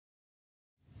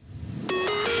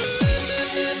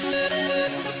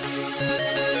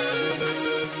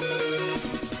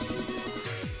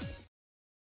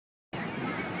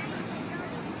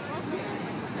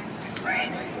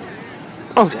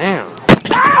Oh, damn.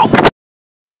 Ow!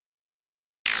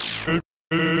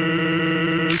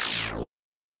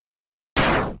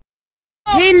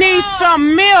 He needs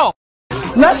some milk!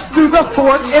 Let's do the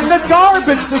fork in the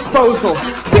garbage disposal!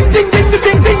 Ding ding ding ding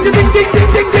ding ding ding ding ding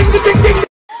ding ding ding ding ding.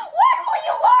 What will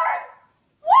you learn?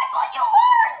 What will you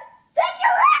learn? That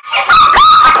your actions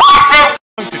are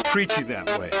consequences! To treat you that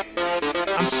way.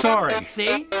 I'm sorry.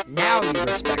 See? Now you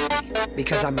respect me.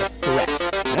 Because I'm a threat.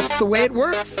 That's the way it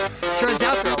works. Turns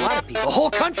out there are a lot of people, whole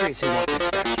countries who want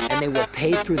respect. And they will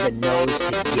pay through the nose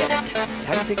to get it.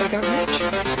 How do you think I got rich?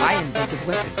 I invented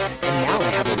weapons. And now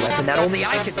I have a weapon that only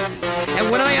I can do.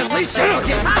 And when I unleash it, I'll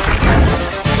get...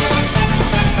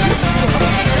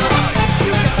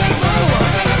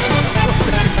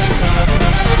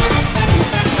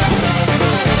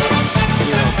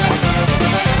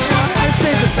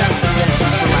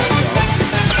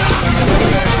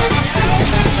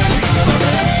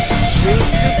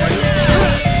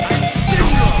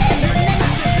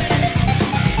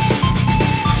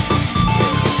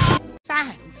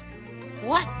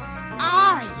 What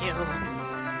are you?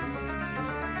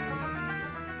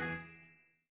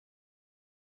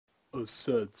 A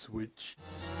sad switch.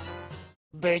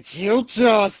 But you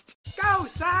just... Go,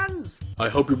 Sans! I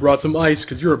hope you brought some ice,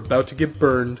 cause you're about to get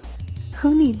burned.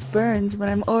 Who needs burns when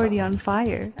I'm already on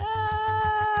fire?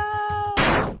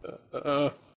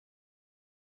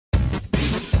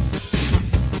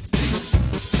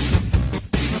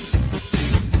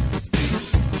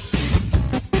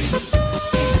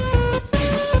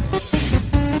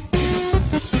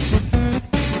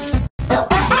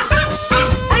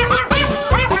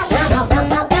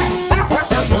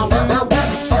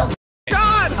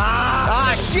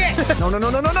 No, no, no,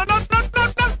 no, no, no, no, no, no,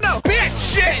 no, no!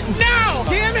 Bitch! Shit! No!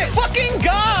 Damn it! Fucking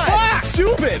God! Fuck!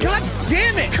 Stupid! God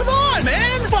damn it! Come on,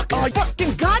 man! Fuck! Oh,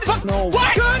 fucking God! Fuck! No!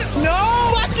 What? Good!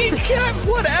 No! Fucking shit!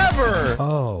 Whatever!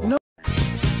 Oh. No.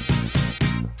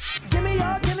 Give me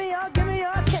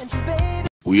your attention, baby!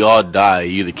 We all die.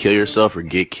 You either kill yourself or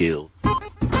get killed.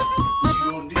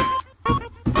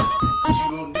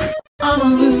 I'm a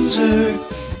loser.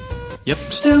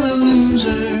 Yep, still a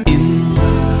loser.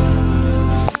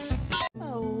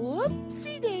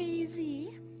 Whoopsie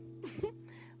daisy.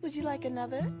 Would you like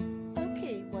another?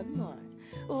 Okay, one more.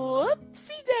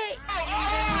 Whoopsie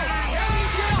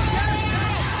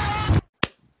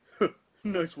daisy.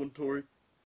 Nice one, Tori.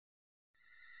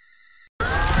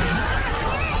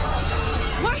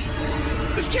 What?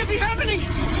 This can't be happening!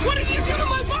 What did you do to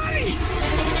my body?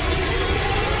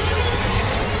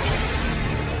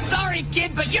 Sorry,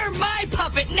 kid, but you're my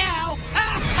puppet now!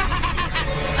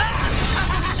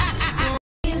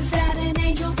 Is that an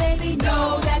angel, baby?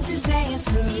 No, that's his dance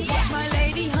moves. Yes. My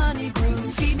lady honey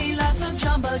grooves. Feed me lots of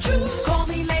jumbo juice. Call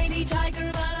me Lady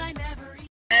Tiger, but I never eat.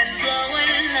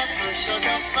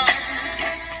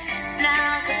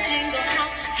 Now the jingle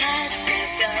hop has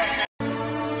begun.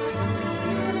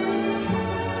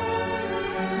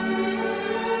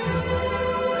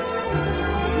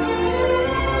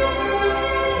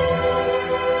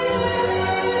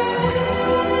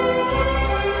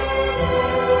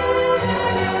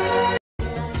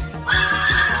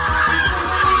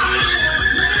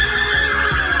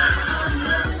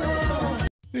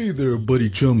 Hey there, buddy,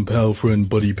 chum, pal, friend,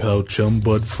 buddy, pal, chum,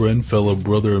 bud, friend, fella,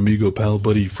 brother, amigo, pal,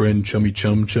 buddy, friend, chummy,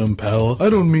 chum, chum, pal. I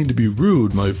don't mean to be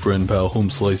rude, my friend, pal, home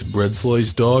slice, bread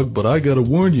slice, dog, but I gotta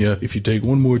warn ya, if you take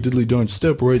one more diddly darn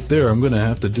step right there, I'm gonna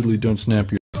have to diddly darn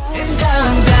snap your... It's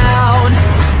going down.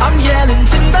 I'm yelling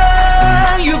timber.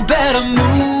 You better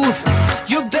move.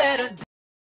 You better...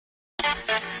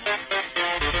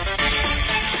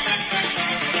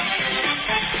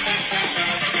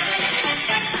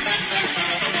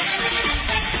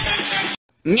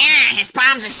 Nah, his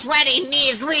palms are sweaty,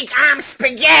 knees weak, arms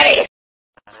spaghetti!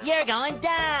 You're going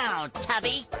down,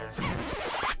 Tubby.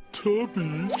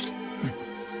 Tubby?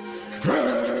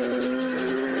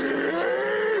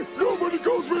 Nobody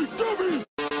calls me Tubby!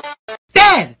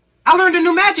 Dad! I learned a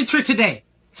new magic trick today!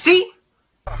 See?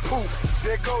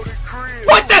 There go the GRIN.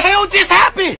 What the hell just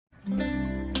happened?!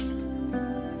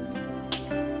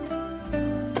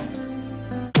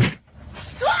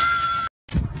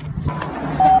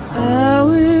 I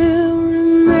will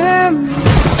remember.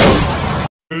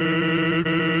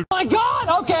 Oh my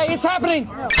God! Okay, it's happening!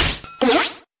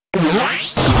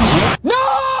 No!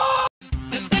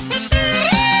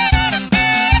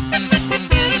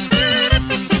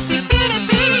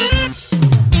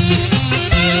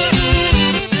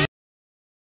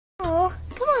 Oh,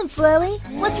 come on, Flurry.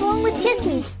 What's wrong with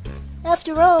kisses?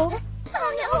 After all...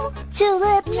 Oh no! 2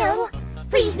 lips! No!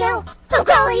 Please no! Oh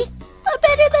golly! A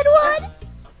better than one!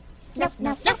 No,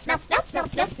 no, no, no, no!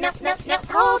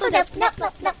 Hold it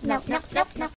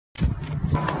up, no.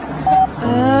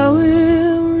 I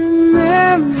will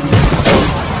remember.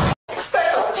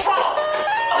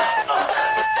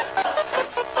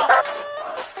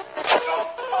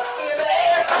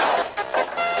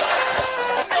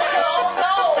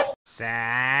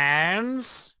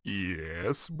 Sans?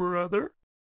 Yes, brother?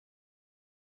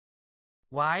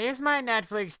 Why is my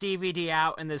Netflix DVD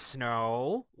out in the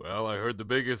snow? Well, I heard the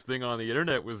biggest thing on the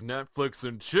internet was Netflix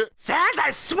and shit. Sans,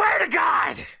 I swear to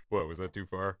God! What, was that too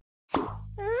far? Look,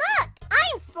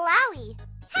 I'm Flowey.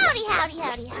 Howdy, howdy,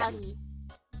 howdy, howdy.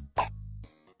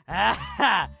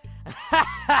 Ha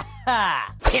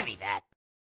ha! Give me that.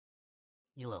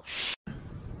 You little sh**.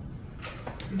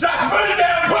 Just put it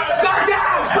down, Got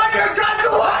down! Put your guns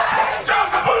away!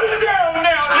 Just put it down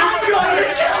now! I'm going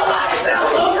to kill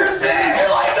myself over this!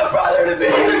 You're like a brother to me!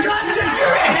 Put the guns in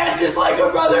your hand just like a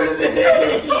brother to me!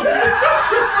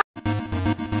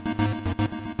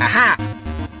 Aha!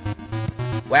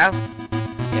 Well,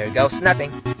 here goes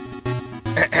nothing.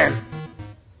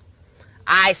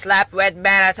 I slept with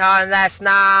Marathon last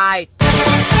night!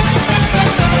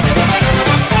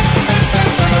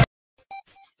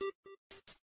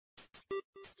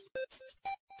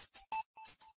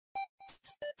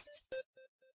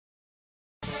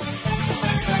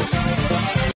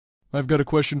 I've got a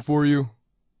question for you.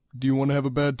 Do you want to have a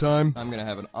bad time? I'm gonna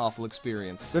have an awful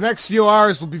experience. The next few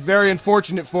hours will be very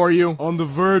unfortunate for you. On the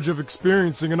verge of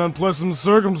experiencing an unpleasant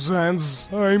circumstance.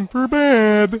 I'm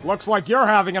prepared. Looks like you're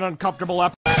having an uncomfortable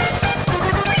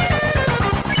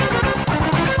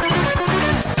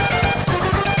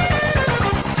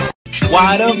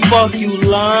Why the fuck you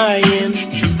lying?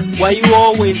 Why you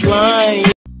always lying?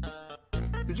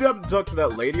 Did you happen to talk to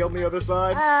that lady on the other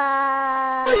side?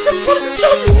 I just wanted to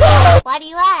show you love! Why do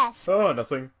you ask? Oh,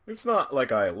 nothing. It's not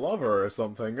like I love her or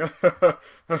something.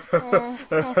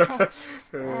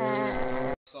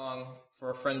 Song for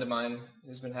a friend of mine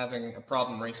who's been having a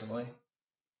problem recently.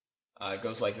 It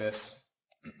goes like this.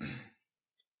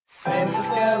 Since the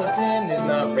skeleton is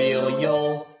not real,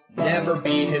 you'll never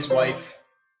be his wife.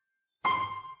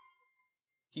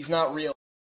 He's not real.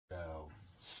 Go.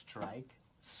 Strike,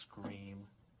 scream,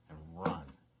 and run.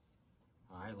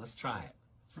 Alright, let's try it.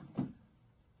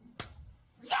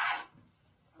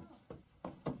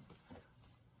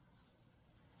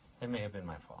 It may have been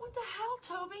my fault. What the hell,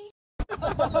 Toby?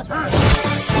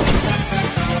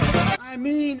 I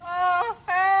mean... Oh,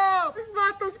 help! This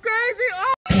vato's crazy!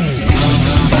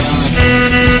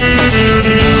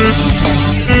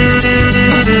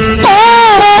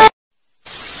 Oh!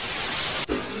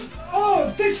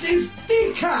 Oh, this is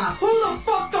decaf! Who the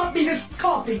fuck got me this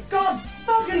coffee? God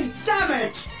fucking damn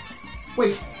it!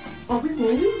 Wait, are we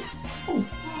rolling? Oh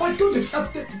my goodness!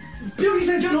 Beauties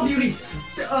and gentle beauties!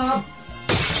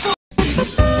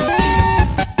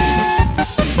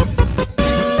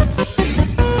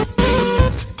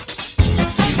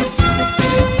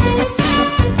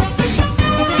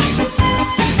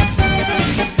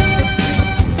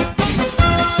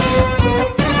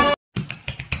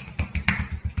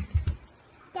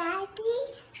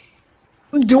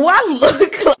 Do I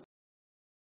look like...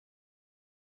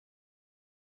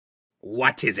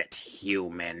 What is it,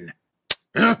 human?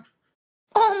 Huh?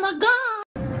 Oh my god!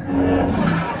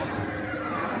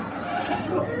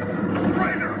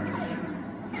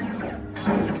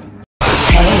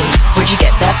 Hey, where'd you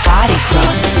get that body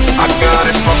from? I got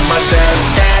it from my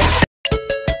dad.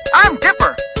 I'm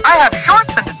Dipper. I have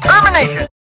shorts and determination.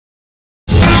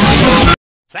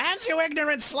 Sans, you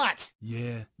ignorant slut!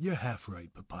 Yeah, you're half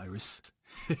right, Papyrus.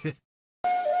 Is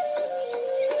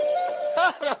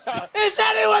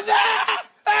anyone there?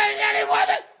 Ain't anyone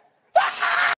there?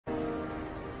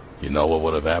 You know what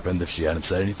would have happened if she hadn't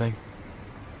said anything?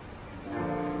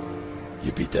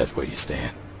 You'd be dead where you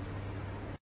stand.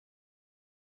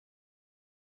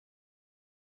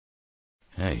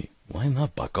 Hey, why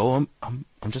not, bucko? I'm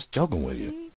just joking with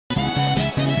you.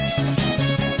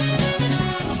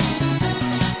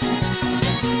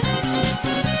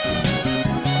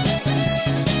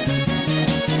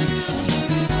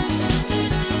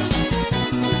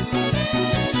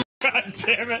 God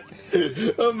damn it!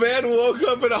 A man woke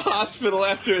up in a hospital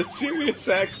after a serious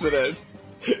accident.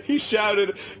 He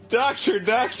shouted, "Doctor,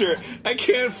 doctor, I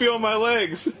can't feel my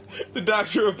legs." The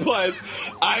doctor replies,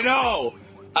 "I know!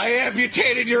 I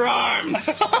amputated your arms!"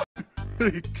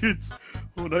 Hey kids,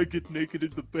 when I get naked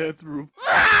in the bathroom...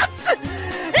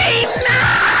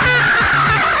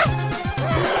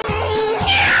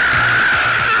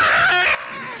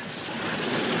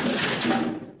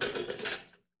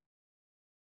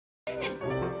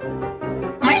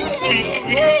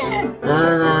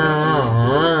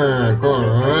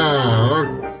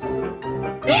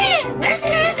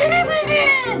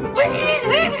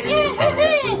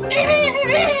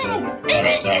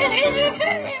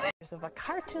 Of a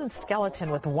cartoon skeleton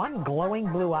with one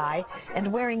glowing blue eye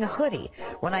and wearing a hoodie.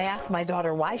 When I asked my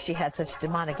daughter why she had such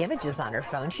demonic images on her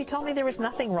phone, she told me there was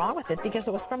nothing wrong with it because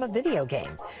it was from a video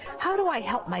game. How do I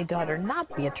help my daughter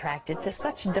not be attracted to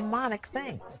such demonic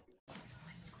things?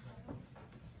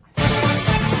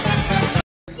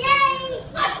 Yay!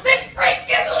 Let's be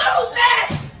freaking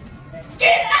losers!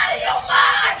 Get out of your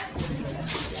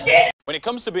mind! Get When it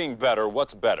comes to being better,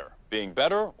 what's better? Being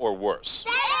better or worse?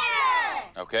 better!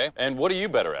 Okay, and what are you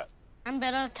better at? I'm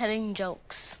better at telling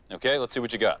jokes. Okay, let's see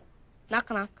what you got. Knock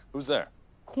knock. Who's there?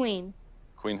 Queen.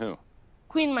 Queen who?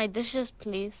 Queen, my dishes,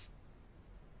 please.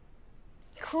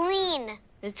 Queen.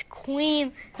 It's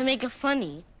Queen to make it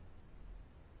funny.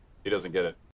 He doesn't get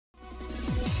it.